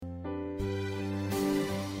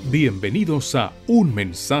Bienvenidos a Un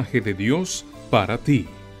Mensaje de Dios para ti.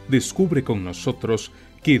 Descubre con nosotros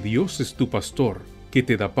que Dios es tu pastor, que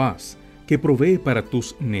te da paz, que provee para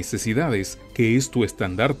tus necesidades, que es tu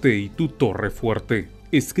estandarte y tu torre fuerte.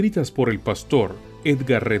 Escritas por el pastor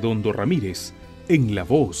Edgar Redondo Ramírez, en la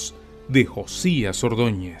voz de Josías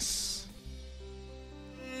Ordóñez.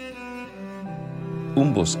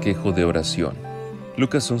 Un bosquejo de oración.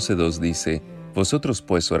 Lucas 11:2 dice: Vosotros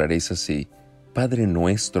pues oraréis así: Padre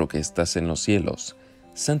nuestro que estás en los cielos,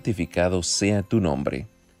 santificado sea tu nombre.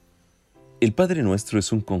 El Padre Nuestro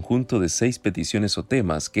es un conjunto de 6 peticiones o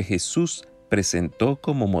temas que Jesús presentó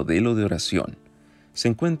como modelo de oración. Se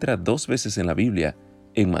encuentra 2 veces en la Biblia,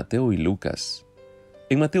 en Mateo y Lucas.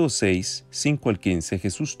 En Mateo 6, 5 al 15,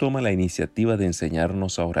 Jesús toma la iniciativa de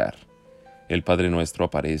enseñarnos a orar. El Padre Nuestro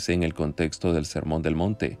aparece en el contexto del Sermón del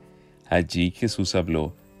Monte. Allí Jesús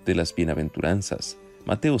habló de las bienaventuranzas,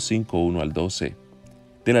 Mateo 5, 1 al 12,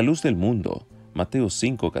 de la luz del mundo, Mateo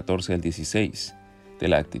 5, 14 al 16, de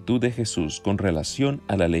la actitud de Jesús con relación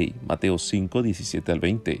a la ley, Mateo 5, 17 al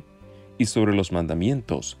 20, y sobre los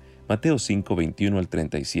mandamientos, Mateo 5, 21 al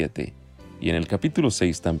 37. Y en el capítulo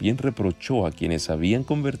 6 también reprochó a quienes habían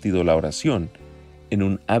convertido la oración en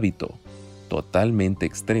un hábito totalmente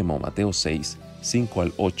extremo, Mateo 6, 5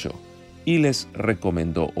 al 8, y les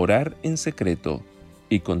recomendó orar en secreto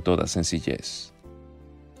y con toda sencillez.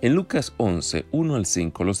 En Lucas 11, 1 al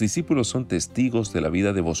 5, los discípulos son testigos de la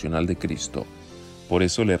vida devocional de Cristo. Por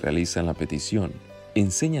eso le realizan la petición: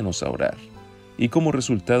 enséñanos a orar. Y como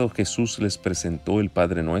resultado Jesús les presentó el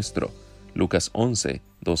Padre Nuestro, Lucas 11,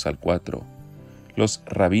 2 al 4. Los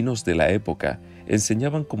rabinos de la época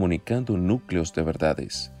enseñaban comunicando núcleos de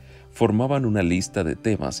verdades. Formaban una lista de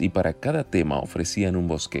temas y para cada tema ofrecían un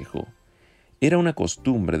bosquejo. Era una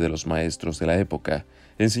costumbre de los maestros de la época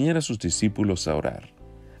enseñar a sus discípulos a orar.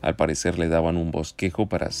 Al parecer le daban un bosquejo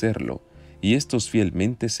para hacerlo, y estos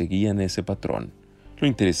fielmente seguían ese patrón. Lo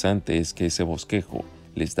interesante es que ese bosquejo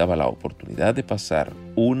les daba la oportunidad de pasar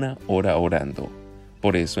 1 hora orando.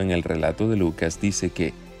 Por eso en el relato de Lucas dice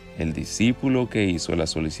que el discípulo que hizo la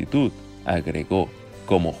solicitud agregó,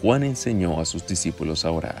 como Juan enseñó a sus discípulos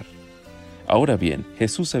a orar. Ahora bien,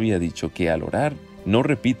 Jesús había dicho que al orar no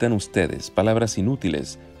repitan ustedes palabras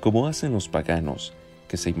inútiles como hacen los paganos,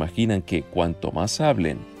 que se imaginan que cuanto más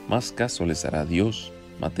hablen, más caso les hará Dios,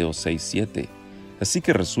 Mateo 6, 7. Así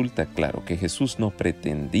que resulta claro que Jesús no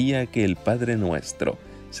pretendía que el Padre Nuestro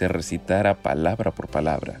se recitara palabra por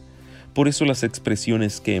palabra. Por eso las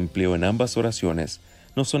expresiones que empleó en ambas oraciones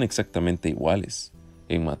no son exactamente iguales,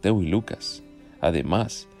 en Mateo y Lucas.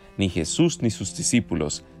 Además, ni Jesús ni sus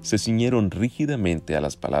discípulos se ciñeron rígidamente a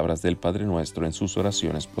las palabras del Padre Nuestro en sus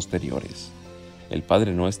oraciones posteriores. El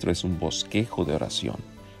Padre Nuestro es un bosquejo de oración: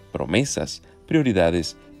 promesas,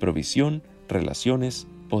 prioridades, provisión, relaciones,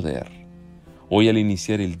 poder. Hoy al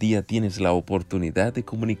iniciar el día tienes la oportunidad de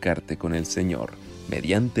comunicarte con el Señor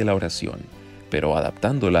mediante la oración, pero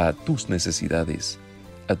adaptándola a tus necesidades,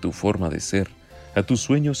 a tu forma de ser, a tus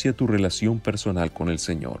sueños y a tu relación personal con el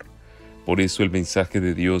Señor. Por eso el mensaje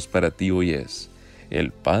de Dios para ti hoy es: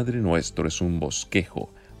 el Padre Nuestro es un bosquejo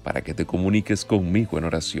para que te comuniques conmigo en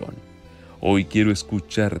oración. Hoy quiero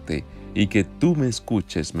escucharte y que tú me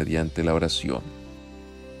escuches mediante la oración.